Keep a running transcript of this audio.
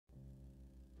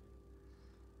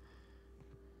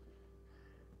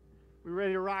We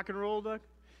ready to rock and roll, Doug?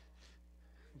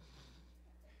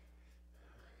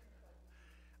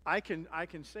 I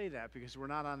can say that because we're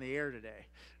not on the air today,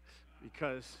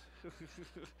 because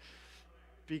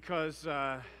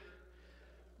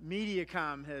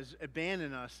Mediacom has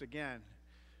abandoned us again.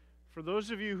 For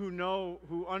those of you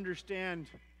who understand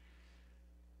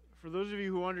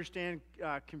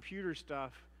computer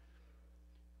stuff,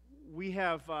 we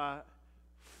have our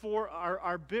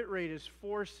bit rate is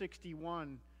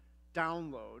 461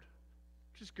 download,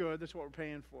 which is good. That's what we're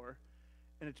paying for,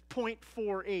 and it's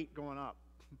 0.48 going up,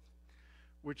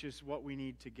 which is what we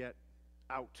need to get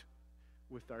out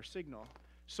with our signal.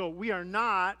 So we are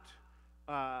not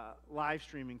live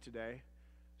streaming today,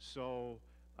 so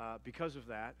because of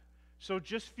that. So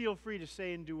just feel free to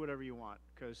say and do whatever you want,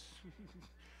 because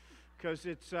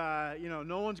it's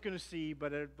no one's going to see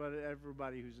but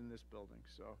everybody who's in this building.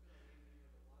 So.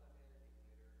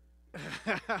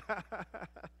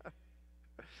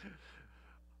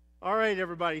 All right,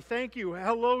 everybody. Thank you.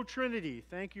 Hello, Trinity.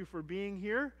 Thank you for being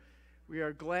here. We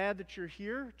are glad that you're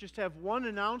here. Just have one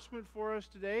announcement for us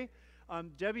today.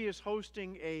 Debbie is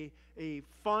hosting a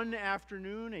fun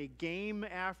afternoon, a game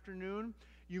afternoon.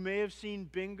 You may have seen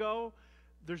bingo.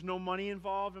 There's no money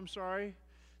involved, I'm sorry.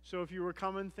 So if you were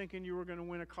coming thinking you were going to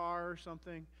win a car or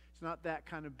something, it's not that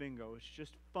kind of bingo. It's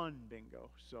just fun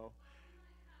bingo. So,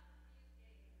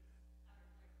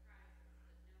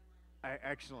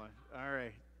 excellent. All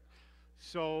right.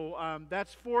 So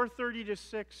that's 4:30 to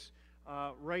 6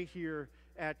 right here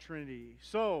at Trinity.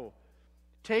 So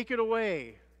take it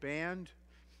away, band.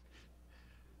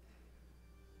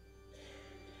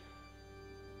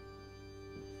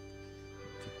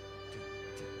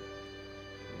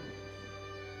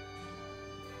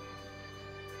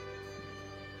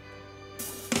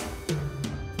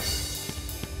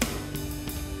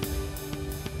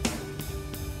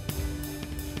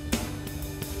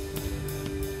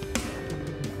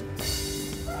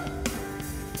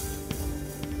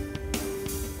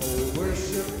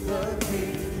 Worship the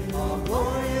King, all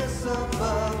glorious of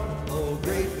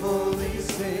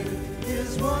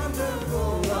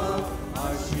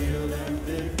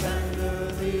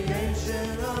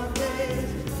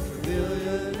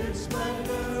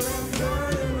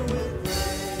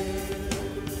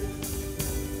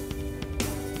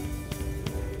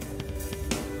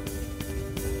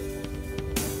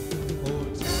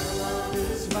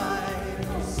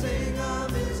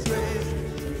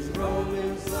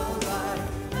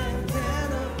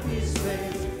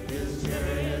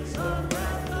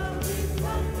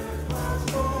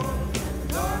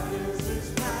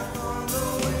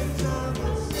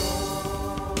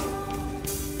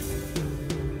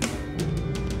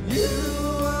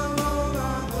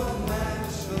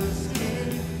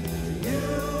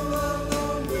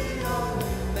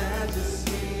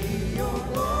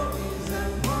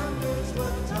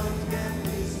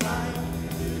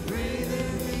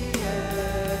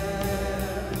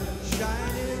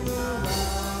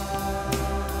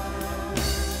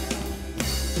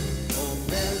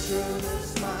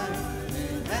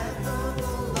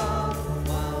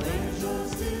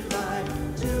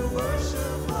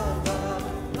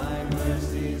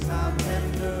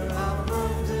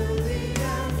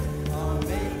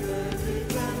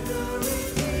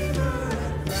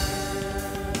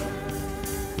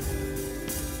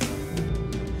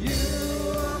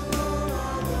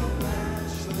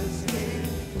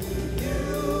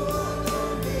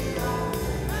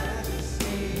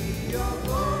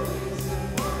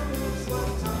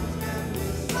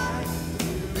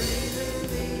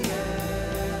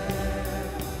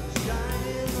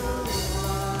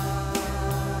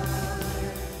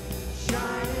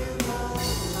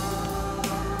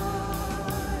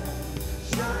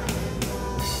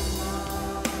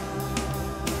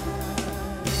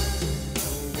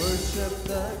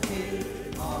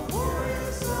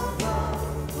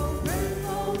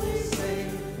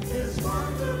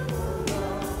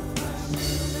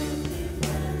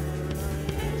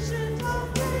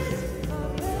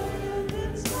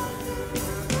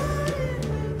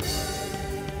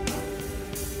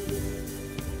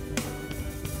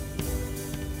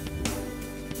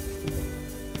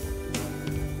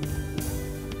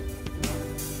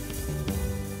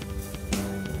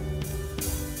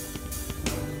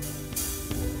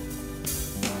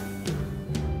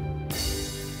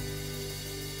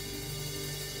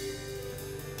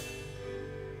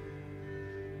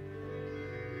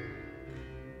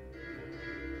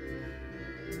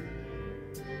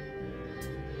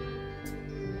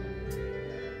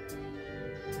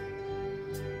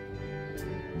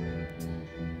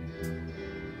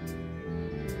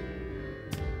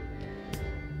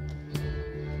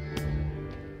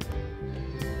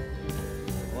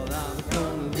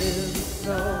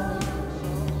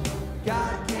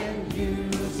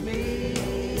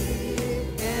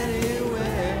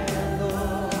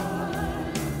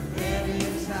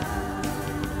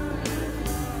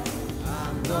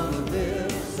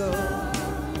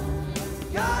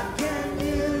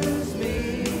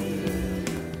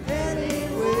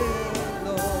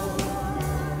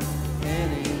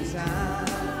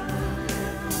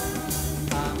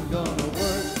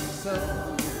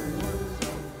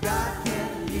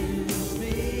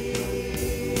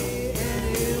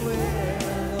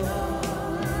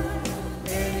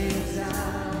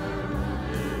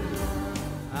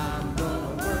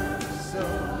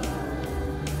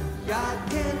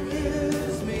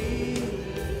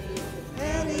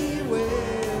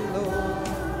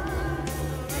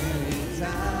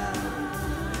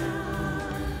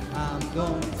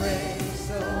gonna pray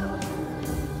so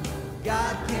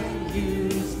God can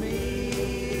use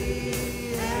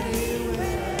me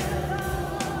anywhere,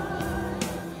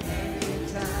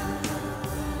 anytime.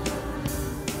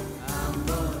 I'm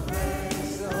gonna pray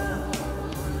so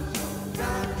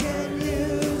God can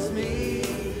use me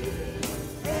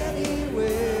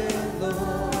anywhere,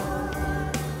 Lord,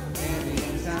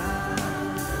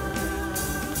 anytime.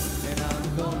 And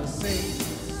I'm gonna sing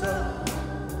so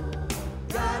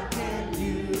God can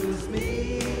use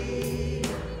me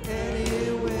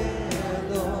anywhere,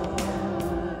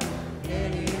 Lord,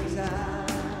 anytime.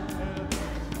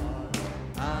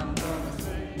 I'm gonna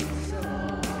sing so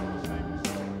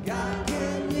God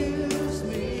can use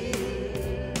me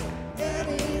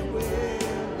anywhere,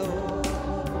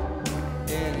 Lord,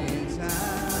 anytime.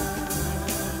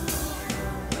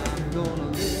 I'm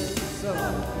gonna live so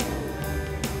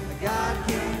God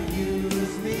can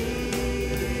use me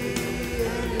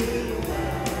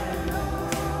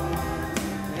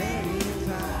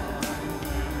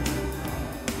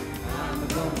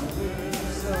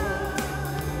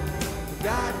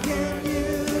God can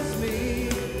use me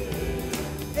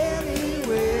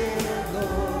anywhere,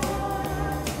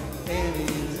 Lord,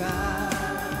 anytime.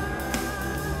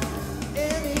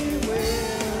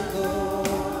 Anywhere,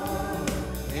 Lord,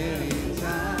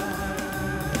 anytime.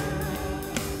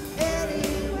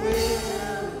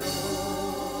 Anywhere,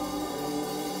 Lord,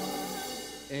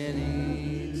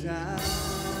 anytime.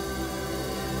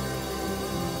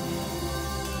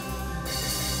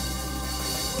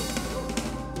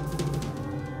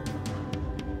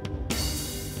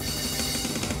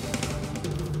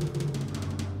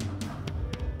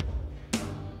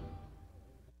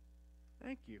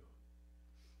 Thank you.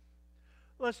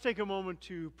 Let's take a moment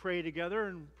to pray together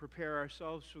and prepare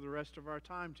ourselves for the rest of our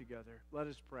time together. Let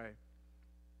us pray.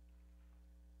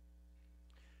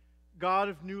 God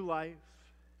of new life,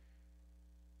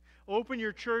 open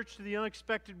your church to the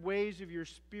unexpected ways of your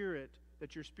Spirit,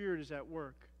 that your Spirit is at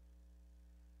work.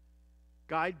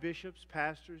 Guide bishops,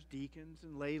 pastors, deacons,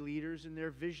 and lay leaders in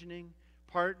their visioning,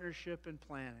 partnership, and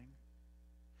planning.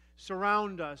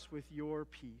 Surround us with your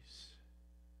peace.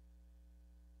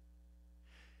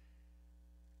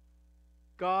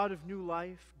 God of new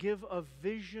life, give a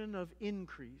vision of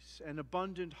increase and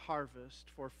abundant harvest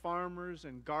for farmers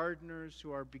and gardeners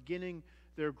who are beginning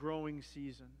their growing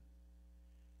season.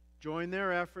 Join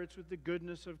their efforts with the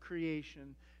goodness of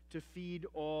creation to feed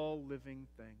all living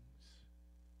things.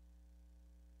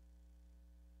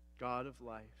 God of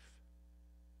life,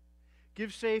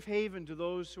 give safe haven to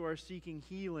those who are seeking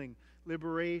healing,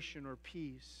 liberation, or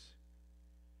peace.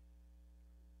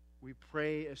 We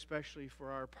pray especially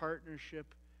for our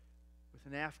partnership with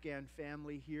an Afghan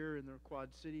family here in the Quad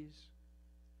Cities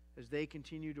as they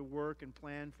continue to work and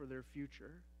plan for their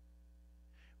future.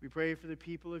 We pray for the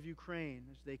people of Ukraine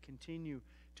as they continue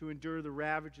to endure the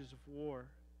ravages of war.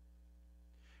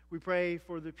 We pray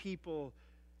for the people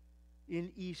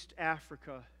in East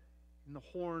Africa, in the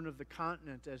Horn of the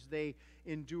continent, as they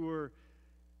endure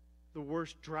the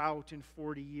worst drought in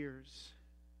 40 years.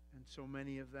 And so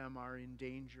many of them are in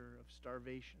danger of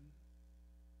starvation.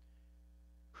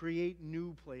 Create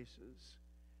new places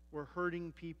where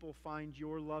hurting people find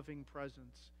your loving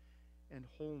presence and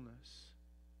wholeness.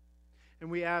 And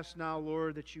we ask now,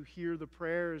 Lord, that you hear the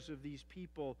prayers of these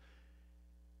people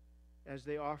as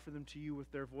they offer them to you with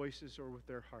their voices or with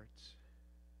their hearts.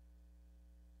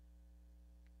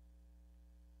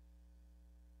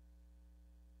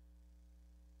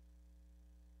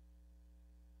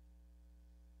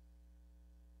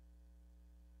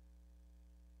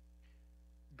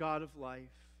 God of life,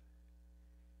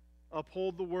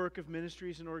 uphold the work of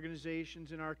ministries and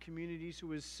organizations in our communities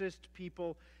who assist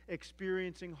people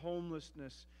experiencing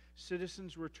homelessness,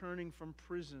 citizens returning from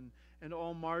prison, and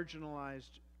all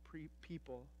marginalized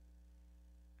people.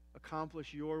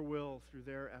 Accomplish your will through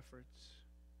their efforts.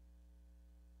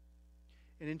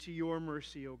 And into your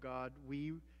mercy, O God,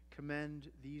 we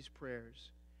commend these prayers.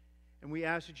 And we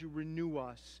ask that you renew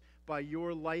us by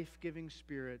your life-giving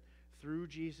Spirit through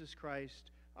Jesus Christ,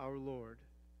 our Lord.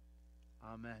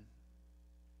 Amen.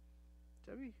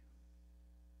 Debbie?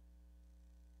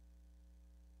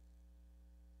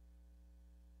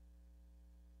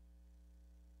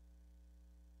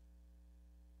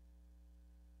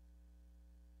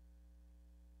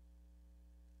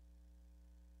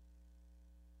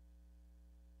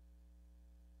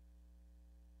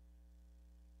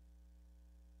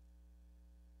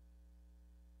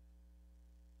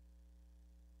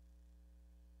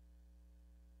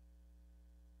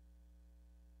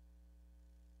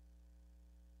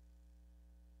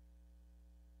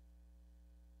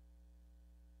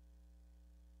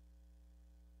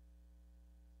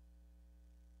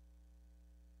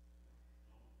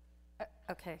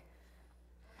 Okay.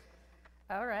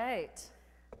 All right.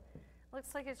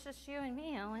 Looks like it's just you and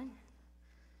me, Ellen.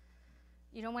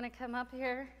 You don't want to come up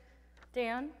here,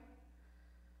 Dan?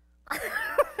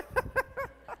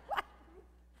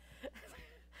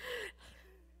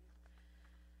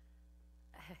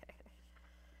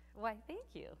 Why, thank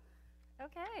you.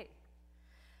 Okay.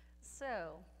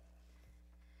 So,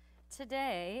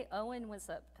 today, Owen was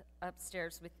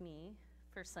upstairs with me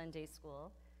for Sunday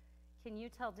school. Can you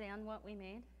tell Dan what we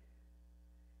made?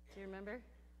 Do you remember?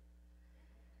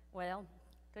 Well,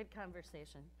 good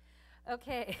conversation.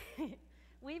 Okay,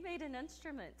 we made an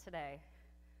instrument today.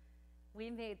 We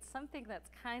made something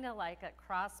that's kind of like a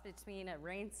cross between a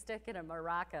rain stick and a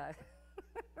maraca.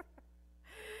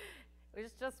 It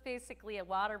was just basically a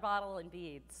water bottle and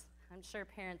beads. I'm sure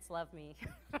parents love me.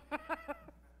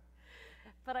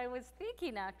 But I was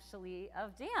thinking actually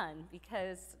of Dan,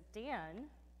 because Dan,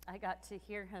 I got to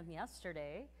hear him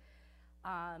yesterday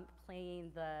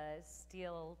playing the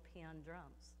steel pan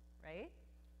drums, right?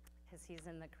 Because he's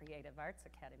in the Creative Arts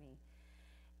Academy.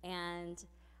 And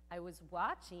I was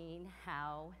watching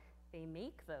how they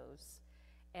make those.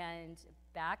 And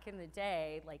back in the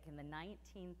day, like in the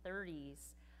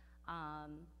 1930s,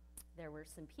 there were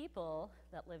some people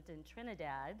that lived in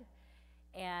Trinidad,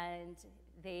 and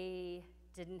they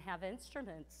didn't have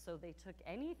instruments, so they took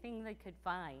anything they could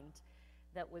find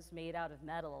that was made out of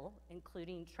metal,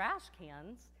 including trash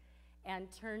cans,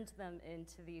 and turned them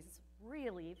into these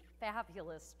really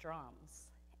fabulous drums.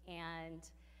 And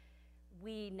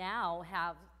we now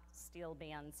have steel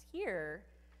bands here,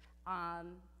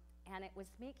 and it was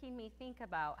making me think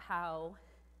about how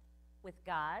with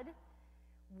God,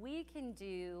 we can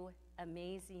do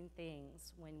amazing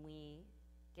things when we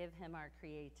give him our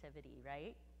creativity,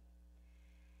 right?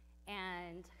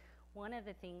 And one of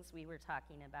the things we were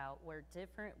talking about were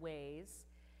different ways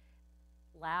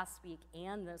last week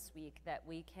and this week that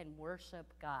we can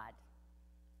worship God.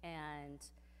 And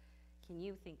can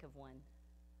you think of one,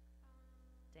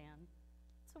 Dan?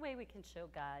 It's a way we can show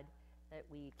God that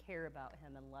we care about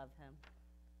him and love him.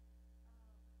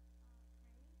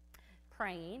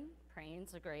 Praying.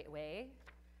 Praying's a great way.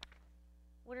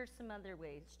 What are some other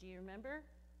ways? Do you remember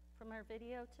from our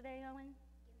video today, Owen?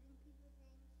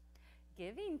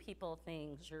 Giving people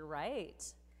things, you're right.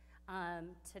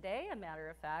 Today, a matter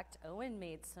of fact, Owen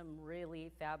made some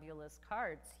really fabulous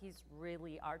cards. He's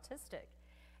really artistic.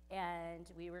 And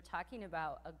we were talking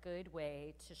about a good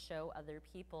way to show other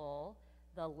people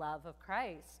the love of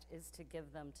Christ is to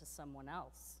give them to someone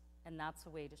else. And that's a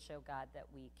way to show God that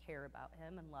we care about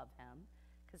him and love him,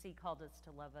 because he called us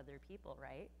to love other people,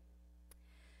 right?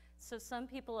 So some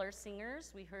people are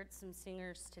singers. We heard some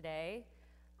singers today.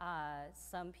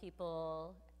 Some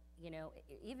people, you know,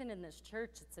 even in this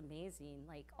church, it's amazing.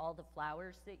 Like all the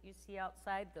flowers that you see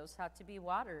outside, those have to be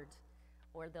watered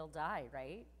or they'll die,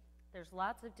 right? There's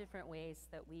lots of different ways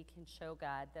that we can show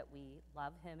God that we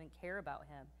love him and care about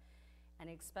him, and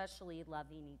especially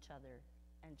loving each other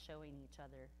and showing each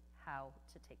other how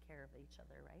to take care of each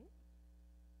other, right?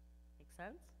 Make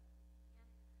sense?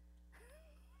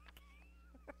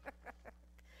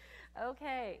 Yeah.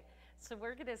 Okay, so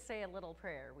we're going to say a little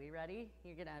prayer. We ready?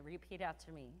 You're going to repeat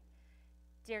after me.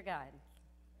 Dear God,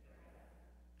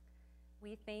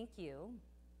 we thank you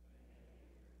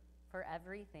for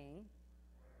everything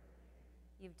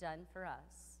you've done for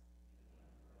us.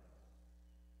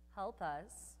 Help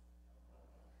us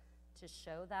to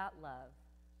show that love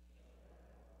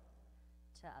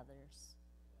to others.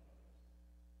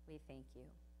 We thank you.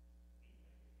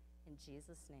 In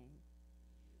Jesus' name,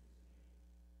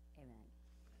 amen.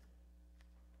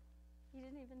 You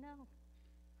didn't even know.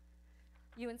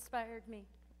 You inspired me.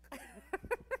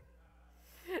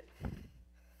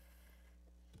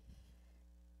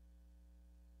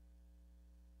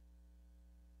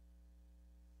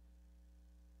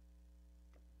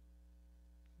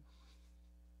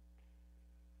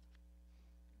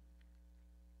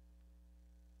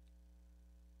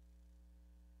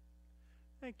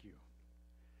 Thank you.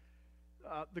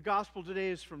 The gospel today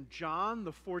is from John,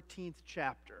 the 14th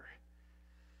chapter.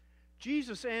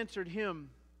 Jesus answered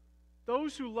him,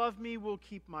 "Those who love me will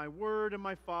keep my word, and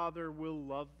my Father will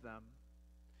love them.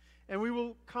 And we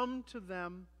will come to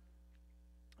them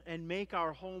and make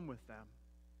our home with them.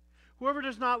 Whoever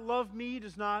does not love me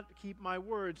does not keep my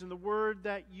words, and the word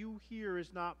that you hear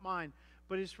is not mine,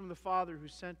 but is from the Father who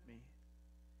sent me.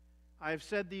 I have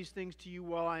said these things to you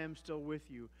while I am still with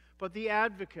you. But the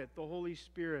Advocate, the Holy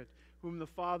Spirit, whom the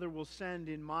Father will send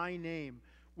in my name,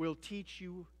 will teach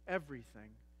you everything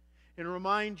and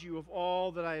remind you of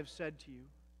all that I have said to you.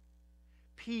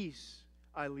 Peace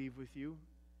I leave with you.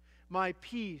 My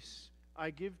peace I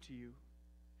give to you.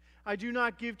 I do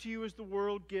not give to you as the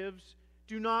world gives.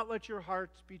 Do not let your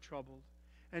hearts be troubled,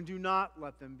 and do not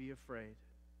let them be afraid.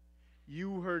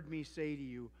 You heard me say to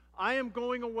you, I am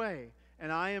going away,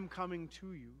 and I am coming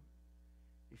to you.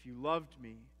 If you loved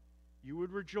me, you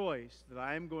would rejoice that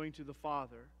I am going to the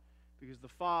Father, because the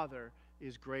Father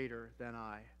is greater than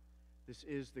I. This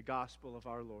is the gospel of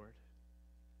our Lord.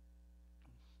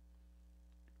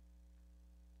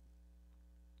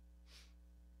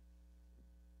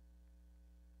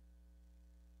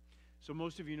 So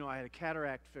most of you know I had a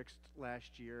cataract fixed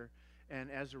last year, and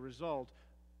as a result,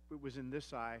 it was in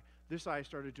this eye. This eye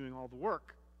started doing all the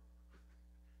work,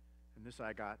 and this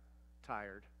eye got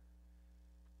tired.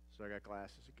 So I got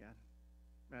glasses again.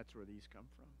 That's where these come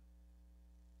from.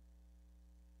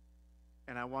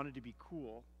 And I wanted to be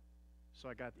cool, so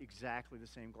I got exactly the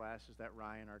same glasses that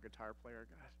Ryan, our guitar player,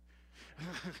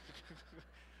 got.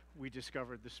 We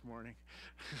discovered this morning.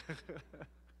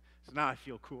 So now I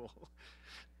feel cool.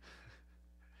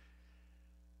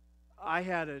 I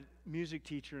had a music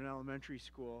teacher in elementary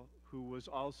school who was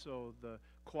also the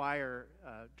choir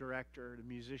director, the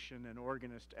musician and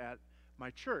organist at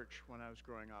my church when I was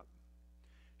growing up.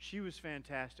 She was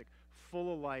fantastic,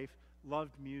 full of life,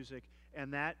 loved music,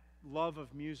 and that love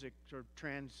of music sort of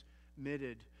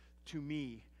transmitted to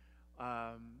me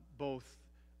both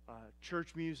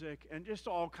church music and just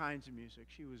all kinds of music.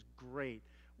 She was great.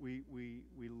 We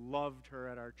loved her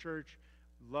at our church,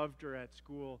 loved her at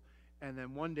school, and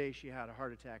then one day she had a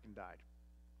heart attack and died.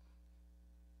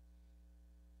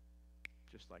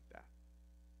 Just like that.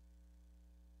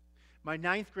 My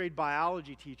 9th grade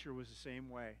biology teacher was the same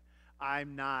way.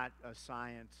 I'm not a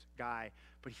science guy,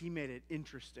 but he made it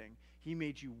interesting. He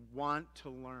made you want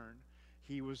to learn.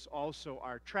 He was also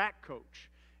our track coach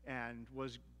and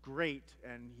was great,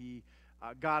 and he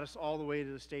got us all the way to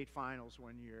the state finals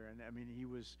one year. And I mean, he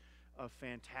was a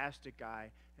fantastic guy,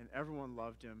 and everyone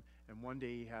loved him. And one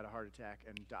day he had a heart attack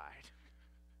and died.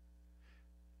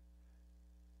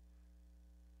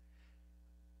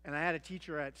 And I had a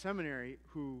teacher at seminary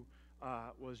who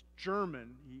was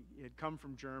German. He had come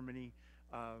from Germany,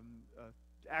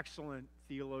 excellent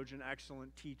theologian,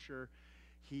 excellent teacher.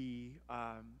 He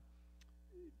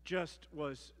just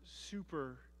was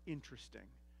super interesting,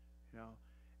 you know.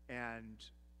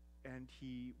 And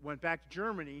he went back to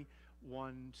Germany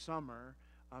one summer,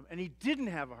 and he didn't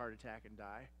have a heart attack and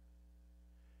die.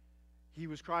 He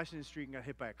was crossing the street and got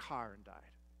hit by a car and died.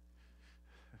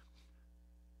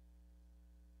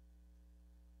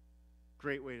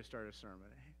 Great way to start a sermon,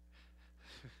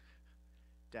 eh?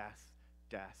 Death,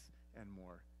 death, and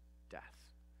more death.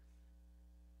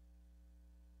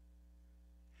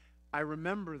 I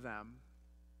remember them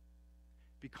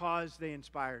because they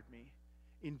inspired me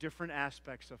in different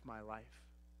aspects of my life.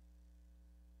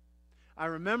 I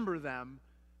remember them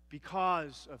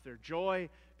because of their joy,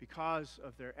 because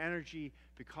of their energy,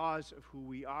 because of who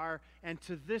we are. And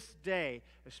to this day,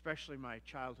 especially my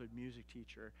childhood music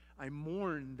teacher, I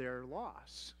mourn their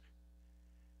loss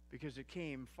because it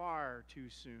came far too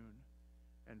soon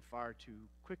and far too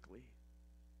quickly.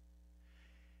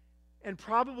 And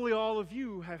probably all of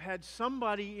you have had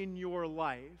somebody in your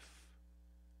life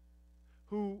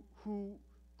who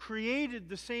created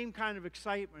the same kind of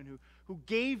excitement, who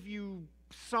gave you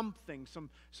something, some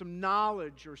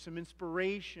knowledge or some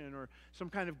inspiration or some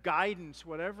kind of guidance,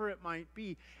 whatever it might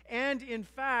be. And in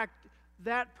fact,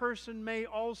 that person may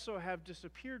also have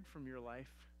disappeared from your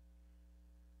life,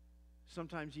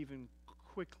 sometimes even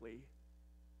quickly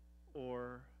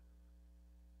or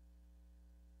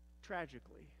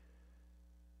tragically.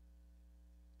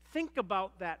 Think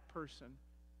about that person.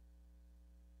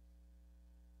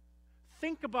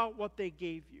 Think about what they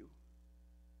gave you.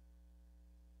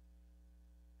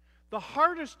 The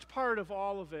hardest part of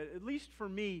all of it, at least for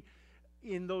me,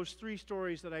 in those 3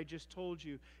 stories that I just told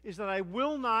you, is that I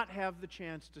will not have the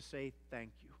chance to say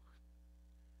thank you.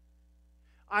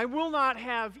 I will not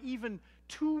have even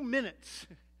 2 minutes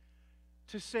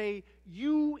to say,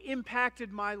 you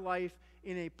impacted my life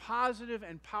in a positive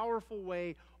and powerful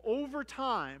way over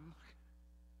time.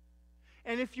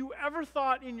 And if you ever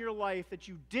thought in your life that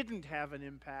you didn't have an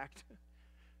impact,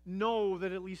 know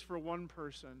that at least for one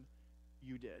person,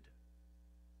 you did.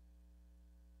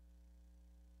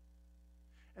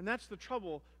 And that's the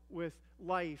trouble with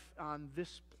life on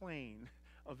this plane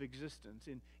of existence,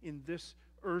 in this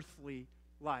earthly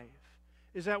life,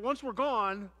 is that once we're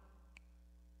gone,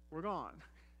 we're gone.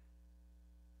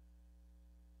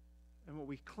 And what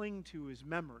we cling to is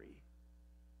memory.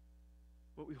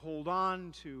 What we hold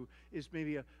on to is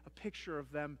maybe a picture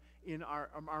of them in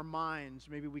our minds.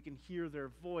 Maybe we can hear their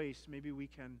voice. Maybe we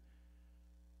can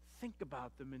think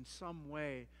about them in some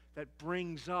way that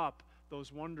brings up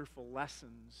those wonderful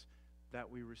lessons that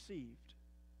we received.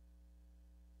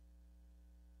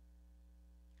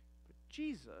 But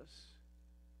Jesus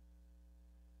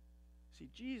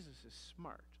is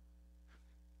smart.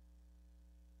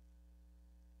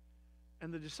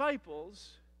 And the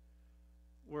disciples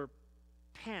were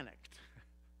panicked.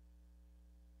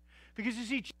 Because you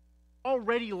see, Jesus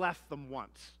already left them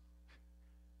once,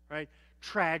 right?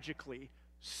 Tragically,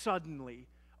 suddenly,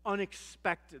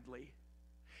 unexpectedly.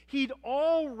 He'd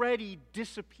already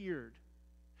disappeared.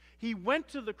 He went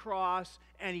to the cross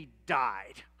and he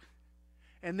died.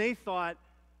 And they thought,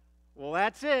 well,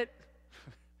 that's it.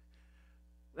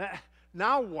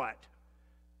 Now what?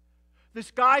 This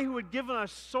guy who had given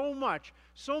us so much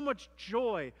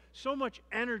joy, so much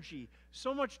energy,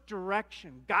 so much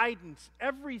direction, guidance,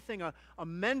 everything a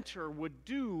mentor would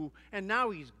do, and now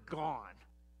he's gone.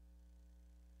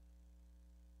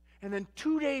 And then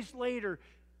 2 days later,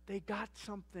 they got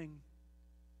something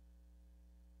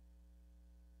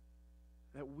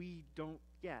that we don't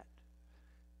get.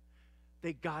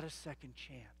 They got a second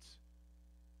chance.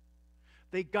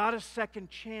 They got a second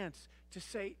chance to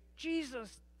say,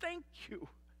 Jesus, thank you.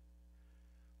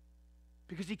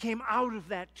 Because he came out of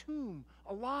that tomb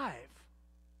alive.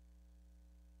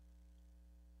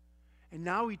 And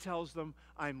now he tells them,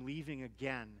 I'm leaving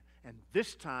again, and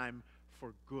this time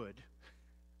for good.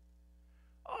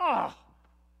 Oh!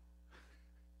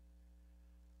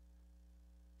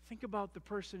 Think about the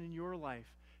person in your life.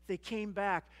 They came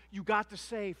back. You got to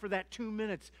say for that 2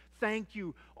 minutes, thank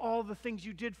you, all the things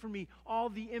you did for me, all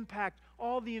the impact,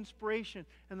 all the inspiration.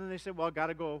 And then they said, well, I got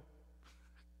to go.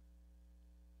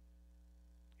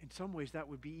 In some ways, that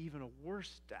would be even a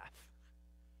worse death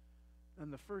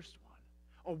than the first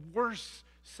one, a worse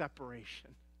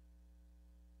separation.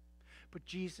 But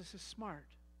Jesus is smart.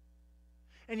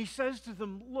 And he says to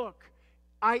them, look,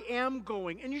 I am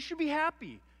going, and you should be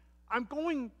happy. I'm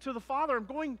going to the Father. I'm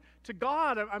going to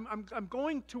God. I'm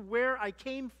going to where I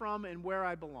came from and where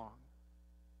I belong.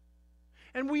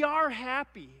 And we are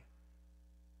happy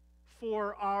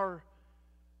for our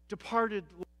departed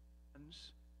loved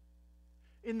ones.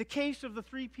 In the case of the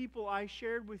 3 people I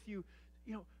shared with you,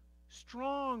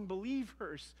 strong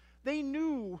believers. They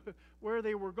knew where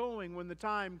they were going when the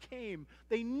time came.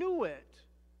 They knew it.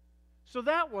 So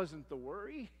that wasn't the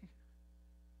worry.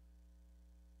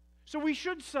 So we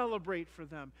should celebrate for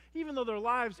them. Even though their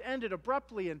lives ended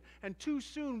abruptly and too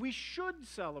soon, we should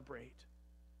celebrate.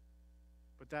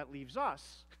 But that leaves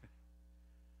us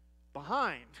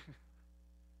behind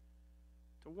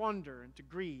to wonder and to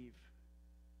grieve.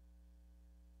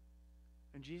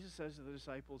 And Jesus says to the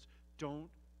disciples, don't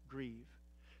grieve,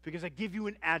 because I give you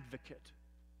an advocate.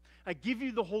 I give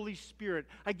you the Holy Spirit.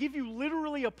 I give you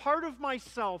literally a part of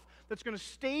myself that's going to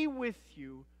stay with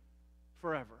you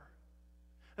forever.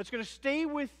 That's going to stay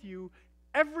with you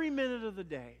every minute of the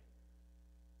day,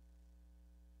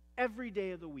 every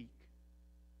day of the week.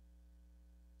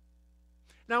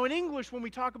 Now, in English, when we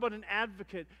talk about an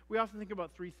advocate, we often think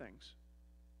about 3 things.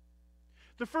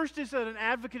 The first is that an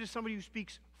advocate is somebody who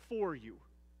speaks for you.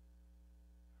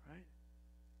 Right?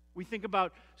 We think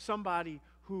about somebody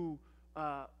who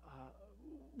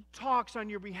talks on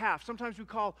your behalf. Sometimes we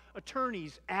call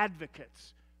attorneys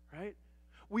advocates, right?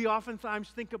 We oftentimes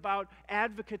think about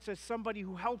advocates as somebody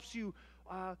who helps you,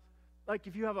 like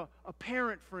if you have a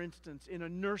parent, for instance, in a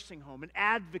nursing home, an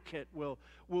advocate will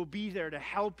be there to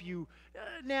help you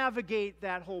navigate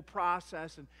that whole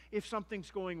process, and if something's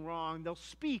going wrong, they'll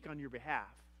speak on your behalf.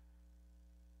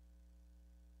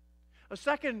 A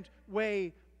second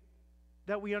way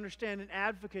that we understand an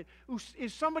advocate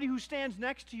is somebody who stands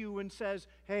next to you and says,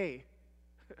 hey,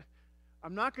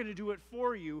 I'm not going to do it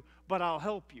for you, but I'll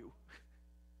help you.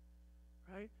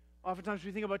 Right? Oftentimes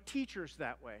we think about teachers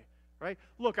that way, right?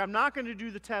 Look, I'm not going to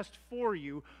do the test for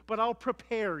you, but I'll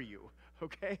prepare you,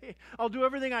 okay? I'll do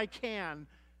everything I can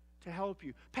to help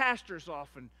you. Pastors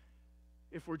often,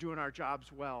 if we're doing our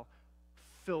jobs well,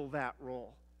 fill that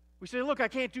role. We say, look, I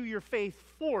can't do your faith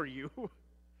for you.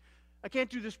 I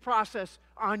can't do this process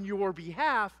on your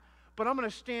behalf, but I'm going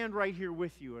to stand right here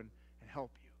with you and help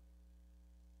you.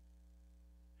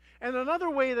 And another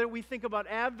way that we think about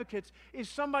advocates is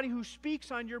somebody who speaks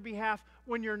on your behalf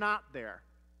when you're not there.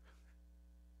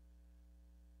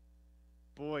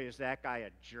 Boy, is that guy a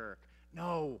jerk.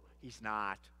 No, he's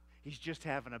not. He's just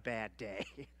having a bad day.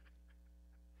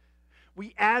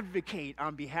 We advocate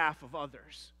on behalf of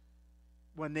others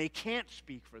when they can't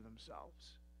speak for themselves.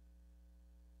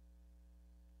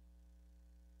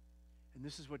 And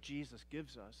this is what Jesus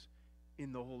gives us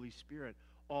in the Holy Spirit,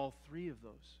 all 3 of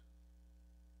those.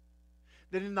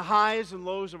 That in the highs and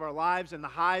lows of our lives, in the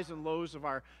highs and lows of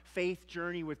our faith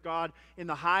journey with God, in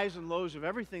the highs and lows of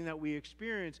everything that we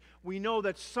experience, we know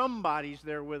that somebody's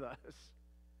there with us.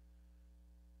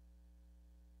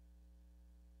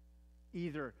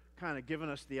 Either kind of giving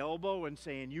us the elbow and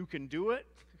saying, you can do it,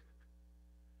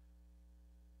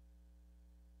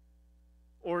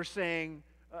 or saying,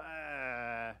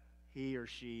 he or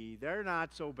she, they're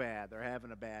not so bad, they're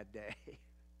having a bad day.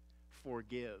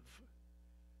 Forgive.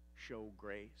 Show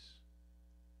grace.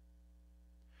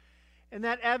 And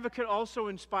that advocate also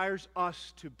inspires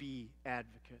us to be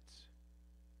advocates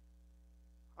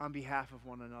on behalf of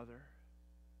one another.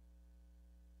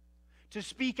 To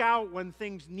speak out when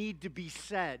things need to be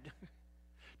said.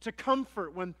 To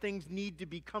comfort when things need to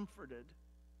be comforted.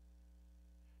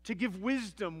 To give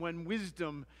wisdom when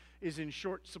wisdom is in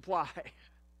short supply.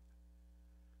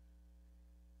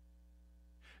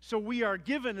 So we are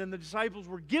given, and the disciples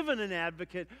were given an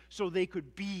advocate so they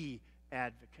could be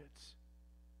advocates.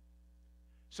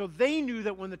 So they knew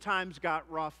that when the times got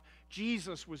rough,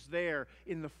 Jesus was there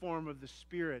in the form of the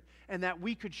Spirit, and that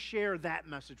we could share that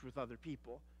message with other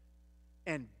people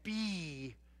and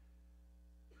be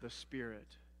the Spirit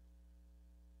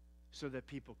so that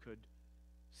people could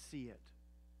see it.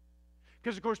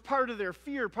 Because, of course, part of their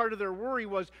fear, part of their worry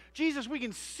was, Jesus, we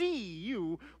can see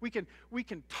you. We can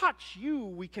touch you.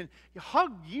 We can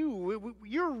hug you.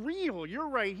 You're real. You're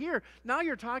right here. Now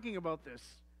you're talking about this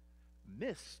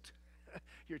mist.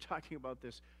 You're talking about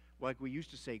this, like we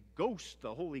used to say, ghost,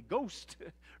 the Holy Ghost,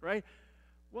 right?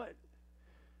 What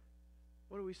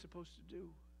are we supposed to do?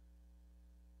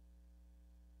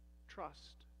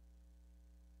 Trust.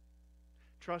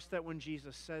 Trust that when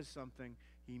Jesus says something,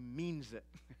 he means it.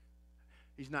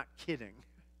 He's not kidding.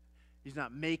 He's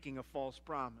not making a false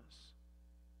promise.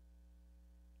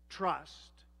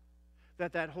 Trust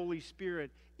that that Holy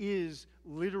Spirit is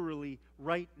literally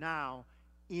right now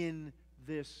in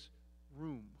this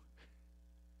room.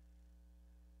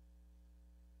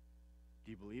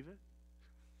 Do you believe it?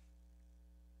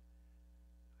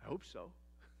 I hope so.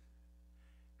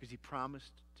 Because he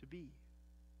promised to be.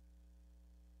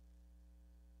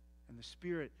 And the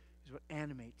Spirit is what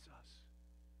animates us.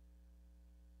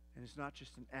 And it's not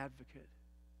just an advocate,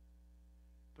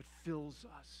 but fills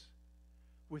us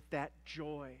with that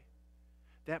joy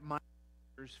that my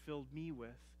brothers filled me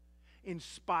with,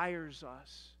 inspires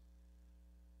us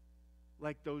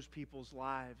like those people's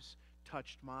lives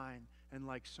touched mine, and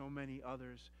like so many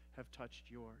others have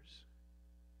touched yours.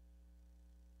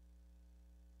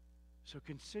 So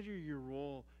consider your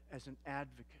role as an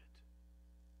advocate.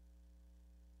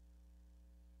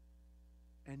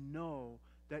 And know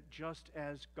that just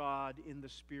as God in the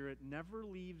Spirit never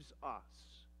leaves us,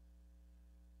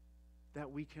 that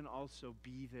we can also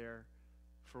be there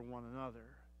for one another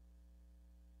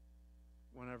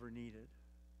whenever needed.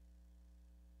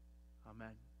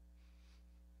 Amen.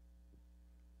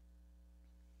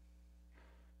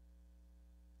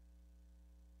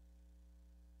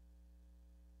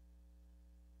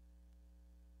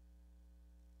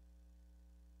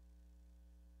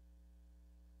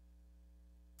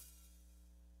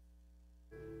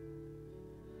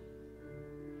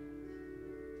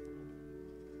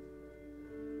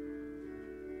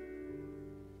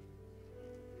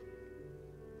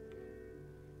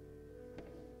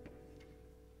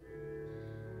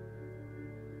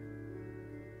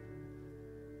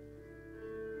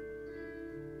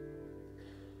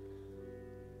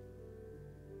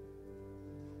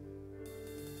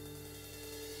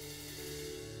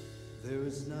 There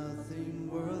is nothing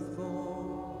worth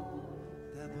more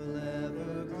that will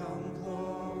ever come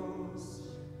close.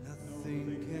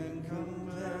 Nothing can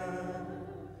compare.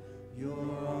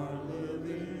 You're our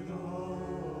living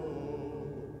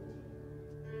hope.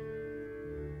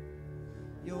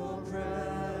 Your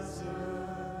presence,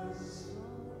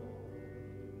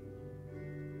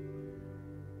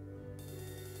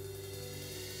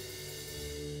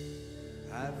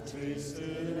 I've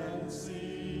tasted and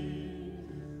seen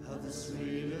of the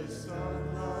sweetest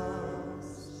of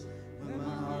loves, when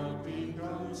my heart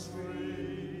becomes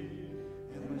free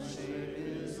and my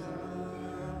shame is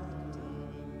undone.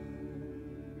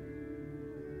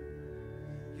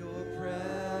 Your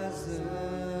presence,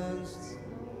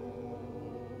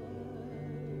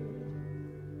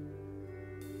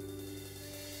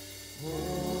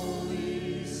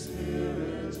 Holy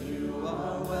Spirit, you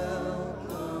are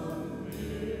welcome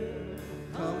here.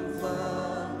 Come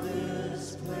flood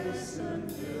this place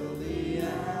and fill the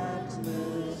atmosphere.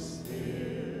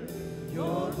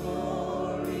 Your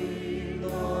glory,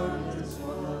 Lord, is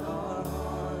what our hearts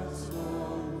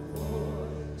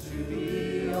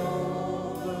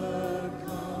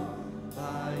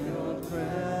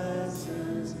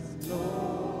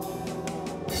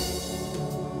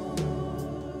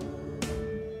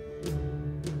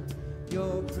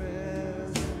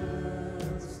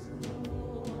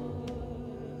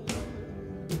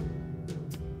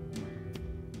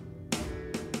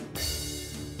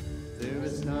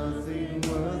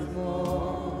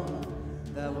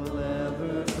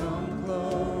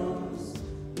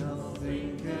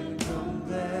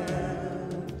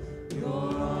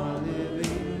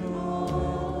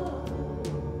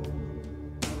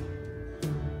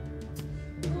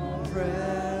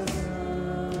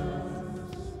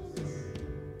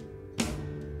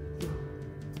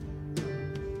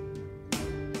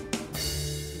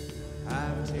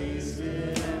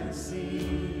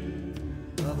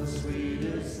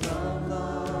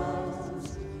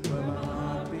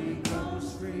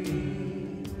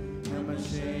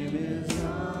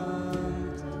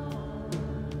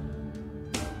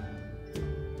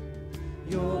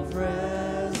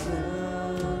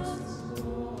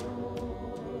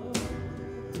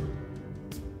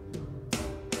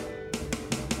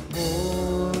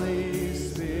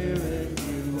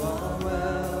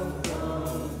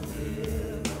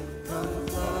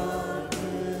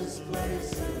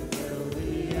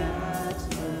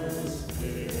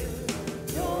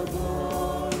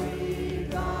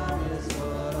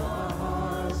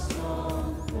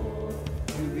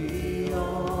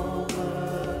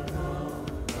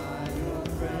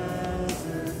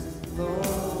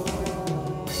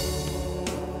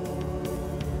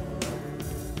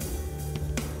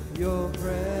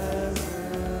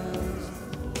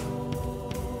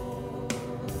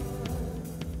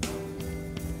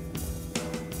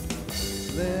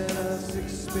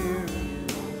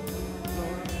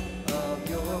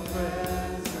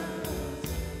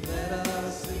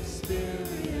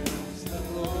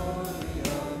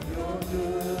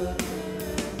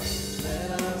goodness.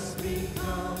 Let us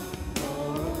become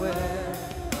more aware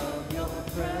of your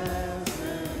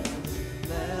presence.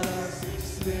 Let us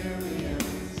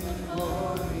experience the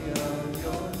glory of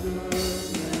your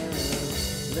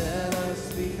goodness. Let us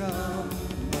become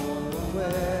more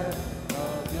aware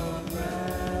of your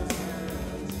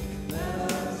presence. Let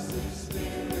us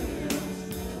experience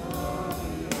the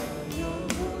glory of your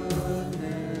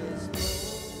goodness.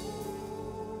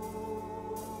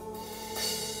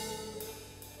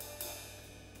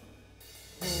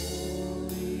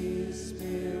 Holy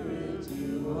Spirit,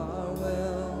 you are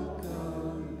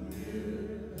welcome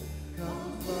here.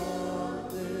 Come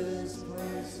flood this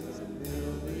place and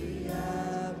fill the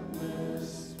atmosphere.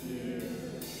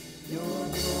 Your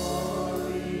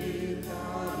glory,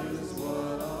 God, is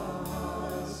what our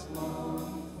hearts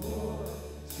long for.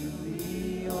 To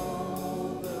be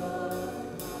overcome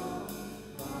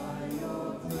by your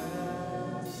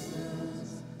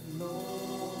presence, Lord.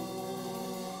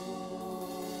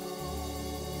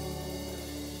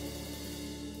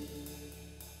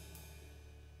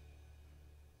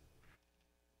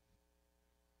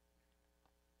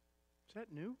 Is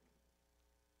that new?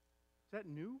 Is that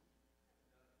new?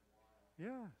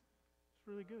 Yeah, it's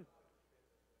really good.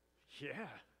 Yeah,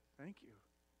 thank you.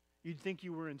 You'd think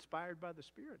you were inspired by the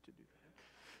Spirit to do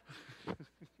that.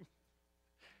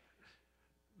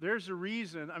 There's a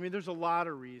reason, there's a lot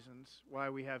of reasons why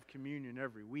we have communion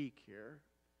every week here.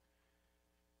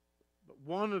 But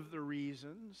one of the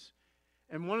reasons,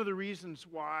 and one of the reasons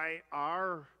why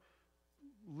our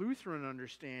Lutheran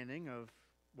understanding of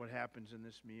what happens in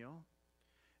this meal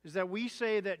is that we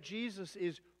say that Jesus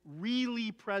is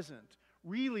really present.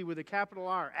 Really with a capital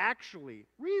R. Actually,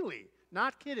 really,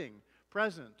 not kidding,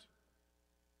 present.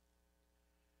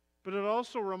 But it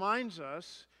also reminds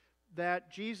us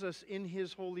that Jesus in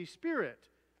His Holy Spirit,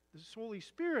 this Holy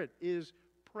Spirit is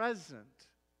present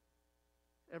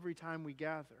every time we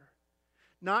gather.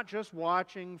 Not just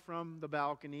watching from the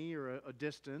balcony or a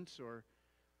distance or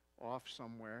off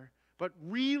somewhere, but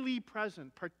really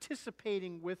present,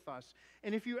 participating with us.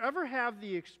 And if you ever have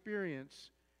the experience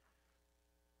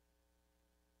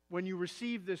when you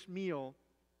receive this meal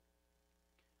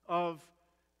of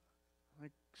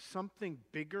like something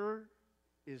bigger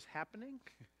is happening,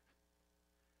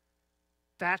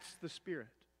 that's the Spirit.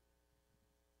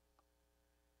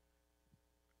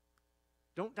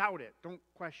 Don't doubt it. Don't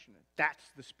question it. That's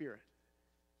the Spirit.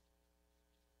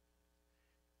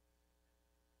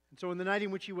 And so in the night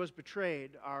in which He was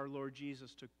betrayed, our Lord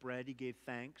Jesus took bread. He gave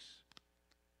thanks,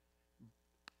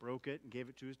 broke it, and gave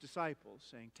it to His disciples,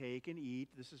 saying, "Take and eat.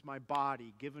 This is my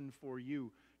body given for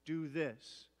you. Do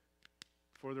this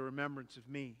for the remembrance of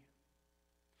me."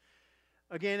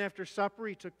 Again, after supper,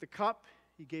 He took the cup.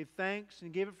 He gave thanks, and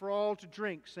He gave it for all to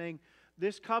drink, saying,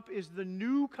 "This cup is the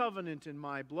new covenant in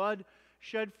my blood,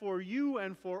 shed for you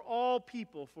and for all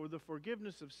people for the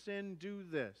forgiveness of sin. Do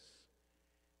this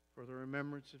for the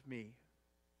remembrance of me."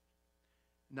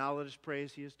 Now let us pray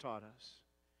as He has taught us.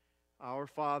 Our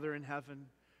Father in heaven,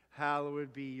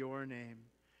 hallowed be your name.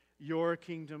 Your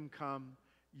kingdom come,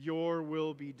 your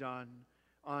will be done,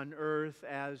 on earth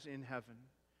as in heaven.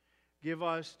 Give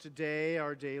us today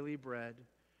our daily bread.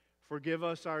 Forgive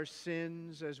us our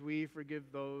sins as we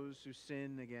forgive those who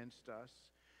sin against us.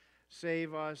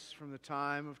 Save us from the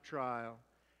time of trial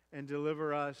and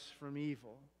deliver us from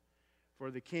evil.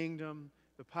 For the kingdom,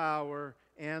 the power,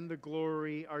 and the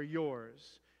glory are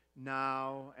yours,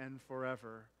 now and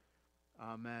forever.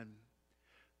 Amen.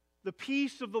 The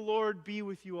peace of the Lord be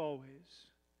with you always.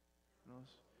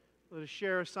 Let us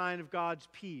share a sign of God's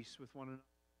peace with one another.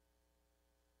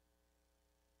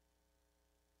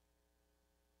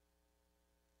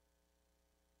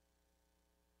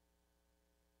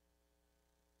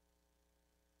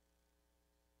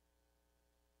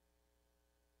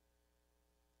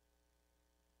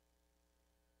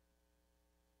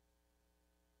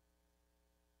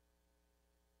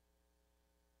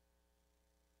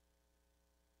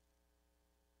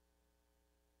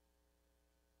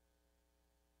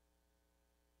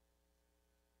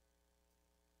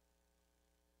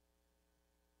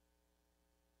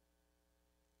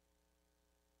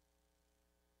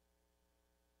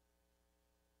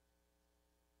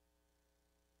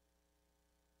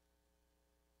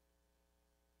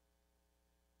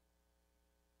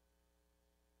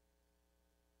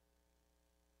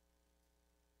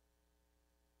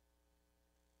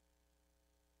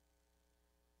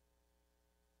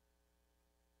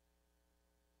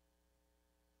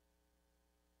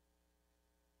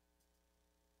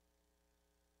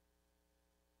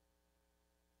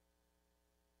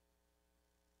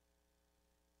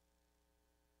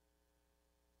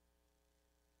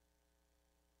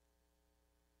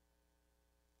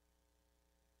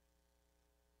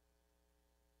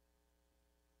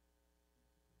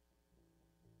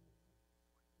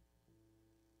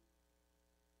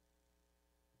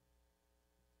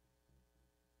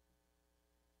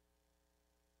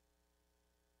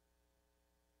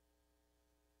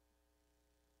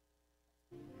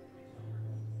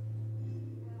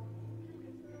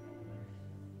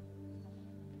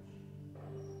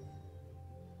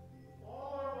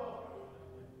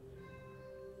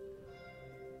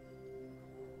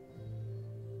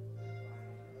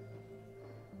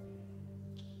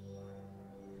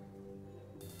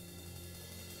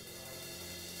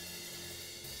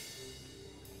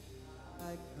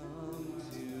 I come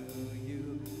to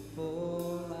you,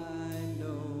 for I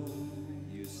know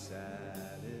you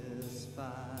satisfy.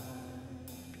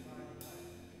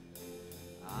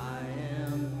 I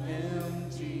am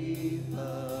empty,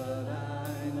 but I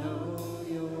know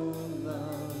your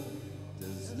love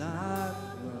does not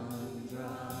run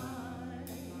dry.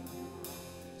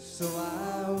 So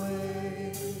I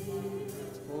wait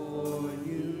for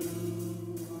you.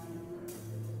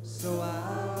 So I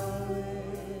wait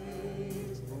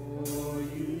for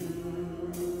you.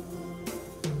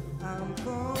 I'm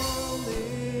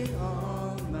falling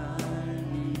on my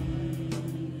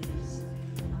knees,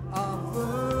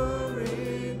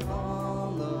 offering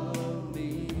all of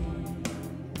me.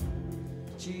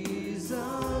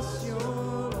 Jesus,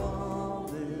 you're all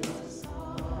this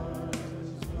heart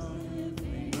is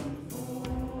living for.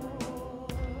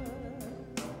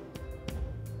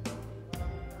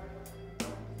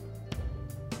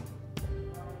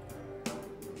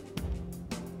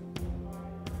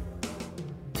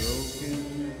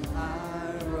 Broken, I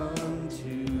run to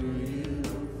you,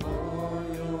 for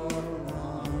your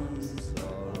arms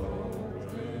are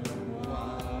open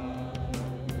wide.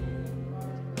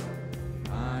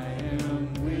 I am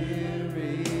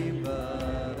weary,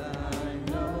 but I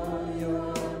know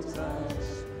your touch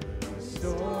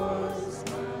restores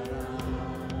my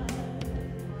life.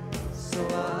 So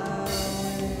I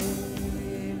wait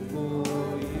for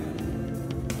you.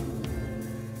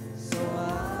 So I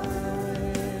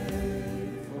wait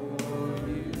for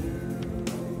you.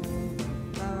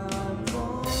 I'm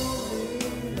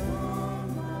falling on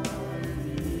my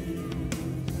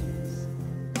knees,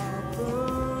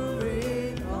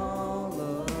 offering all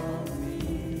of me.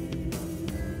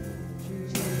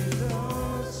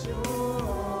 Jesus, you're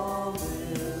all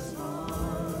this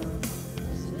heart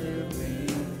is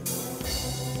living for.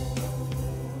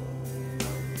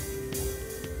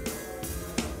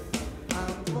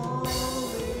 I'm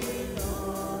falling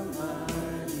on my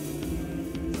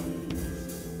knees,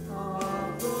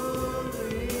 offering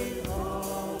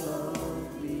all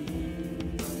of me.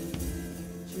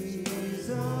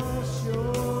 Jesus,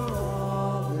 you're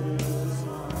all this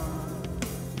heart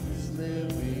is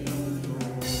living for.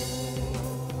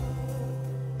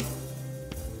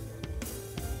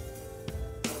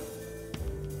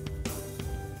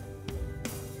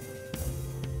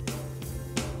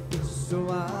 So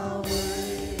I'll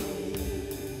wait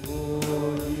for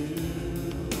you.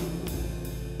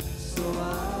 So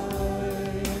I'll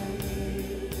wait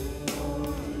for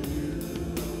you.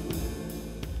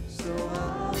 So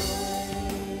I'll wait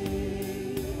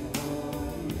for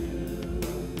you.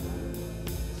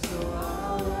 So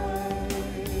I'll wait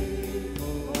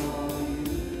for you.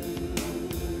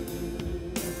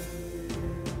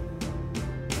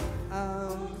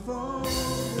 I'm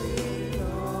falling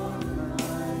on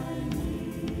my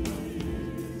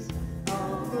knees,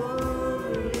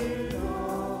 offering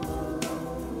all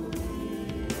of me.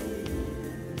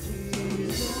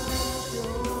 Jesus,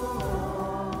 you're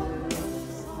all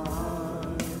this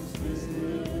heart is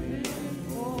living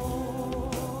for.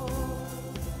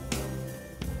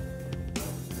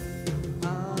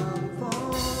 I'm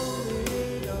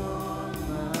falling on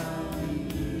my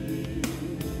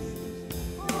knees,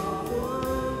 offering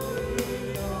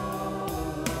all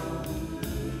of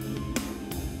me.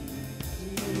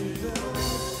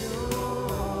 Jesus,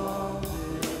 you're all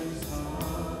this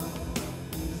heart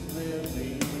is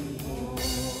living for.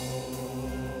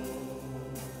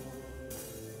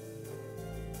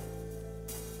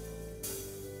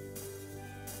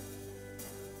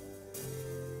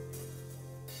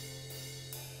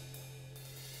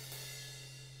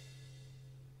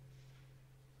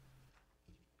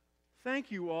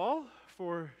 Thank you all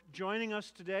for joining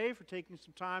us today, for taking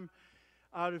some time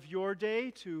out of your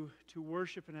day to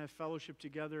worship and have fellowship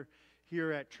together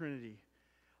here at Trinity.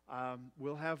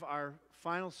 We'll have our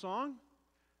final song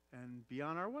and be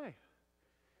on our way.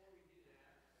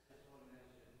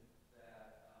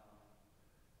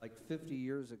 Like 50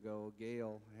 years ago,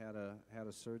 Gail had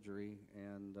a surgery,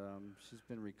 and she's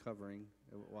been recovering.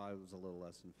 Well, it was a little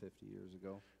less than 50 years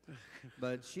ago,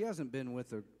 but she hasn't been with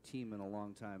her team in a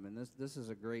long time. And this is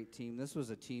a great team. This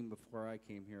was a team before I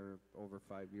came here over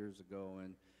 5 years ago,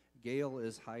 and Gail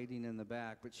is hiding in the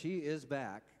back, but she is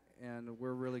back, and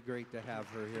we're really great to have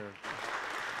her here.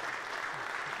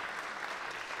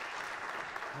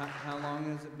 How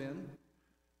long has it been?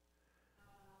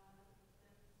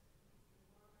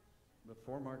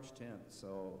 Before March 10th,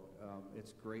 so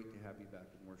it's great to have you back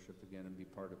in worship again and be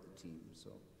part of the team. So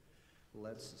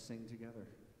let's sing together.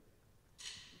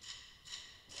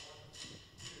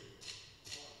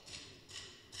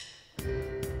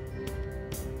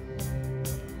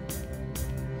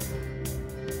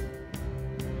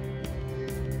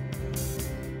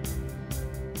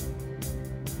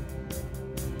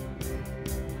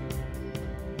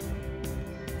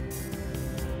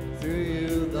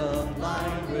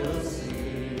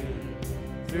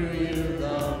 Through you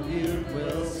the mute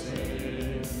will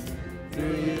sing.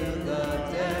 Through you the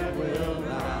dead will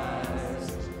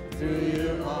rise. Through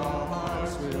you all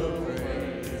hearts will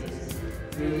praise.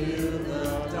 Through you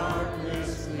the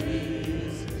darkness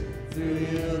flees. Through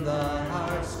you the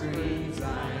heart screams,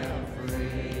 I am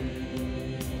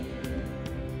free.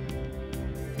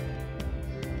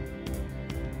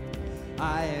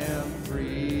 I am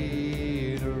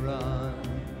free to run.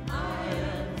 I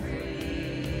am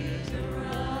free to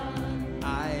run.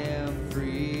 I am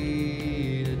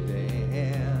free to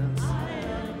dance. I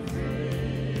am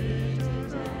free to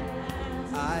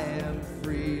dance. I am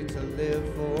free to live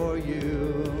for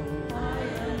you. I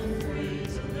am free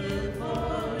to live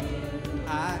for you.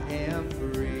 I am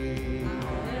free.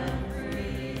 I am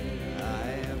free.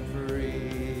 I am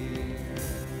free.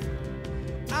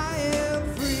 I am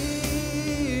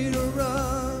free to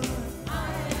run. I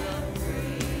am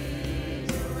free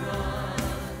to run.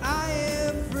 I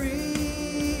am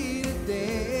free to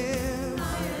dance. I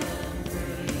am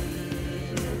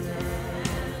free to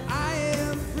dance. I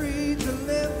am free to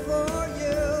live for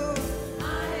you.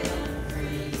 I am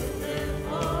free to live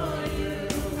for you.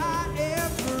 I am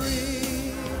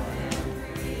free.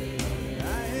 I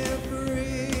am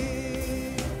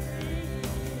free.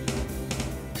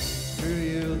 Through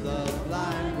you the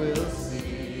blind will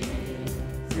see.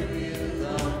 Through you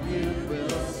the mute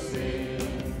will sing.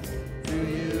 Through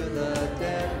you the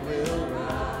dead will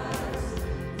rise.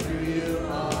 Through you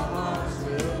our hearts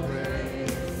will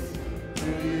praise.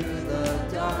 Through you the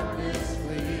darkness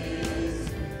flees.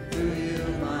 Through you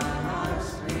my heart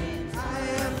screams, I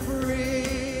am free.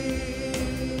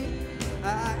 I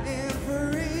am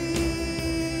free.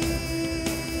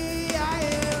 I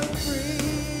am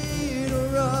free to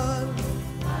run.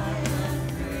 I am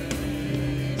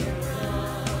free to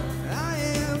run. I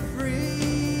am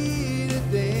free to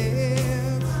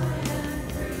dance.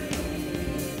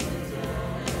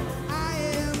 I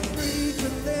am free to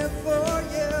live for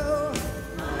you.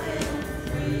 I am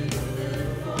free to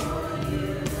live for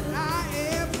you. I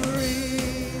am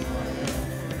free.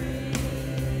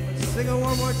 Sing it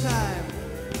one more time.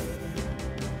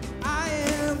 I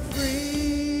am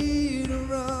free to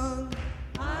run.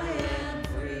 I am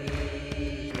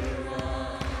free to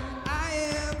run. I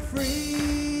am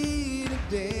free to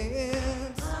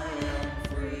dance. I am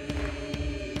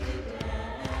free to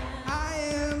dance. I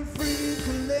am free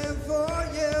to live for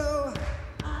you.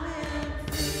 I am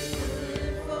free to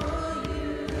live for you.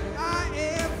 I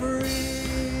am free.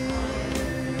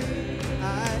 I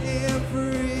am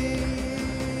free.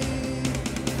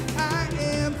 I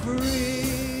am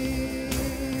free.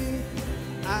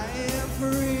 I am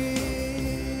free.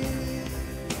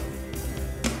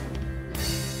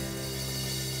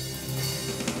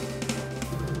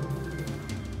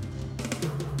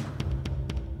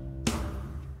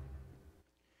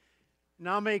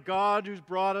 Now may God, who's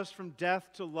brought us from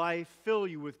death to life, fill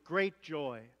you with great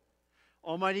joy.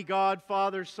 Almighty God,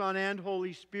 Father, Son, and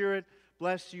Holy Spirit,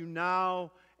 bless you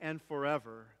now and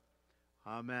forever.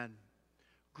 Amen.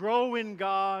 Grow in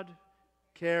God,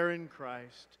 care in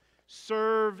Christ,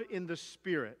 serve in the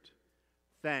Spirit.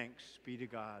 Thanks be to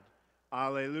God.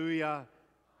 Alleluia,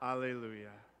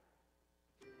 alleluia.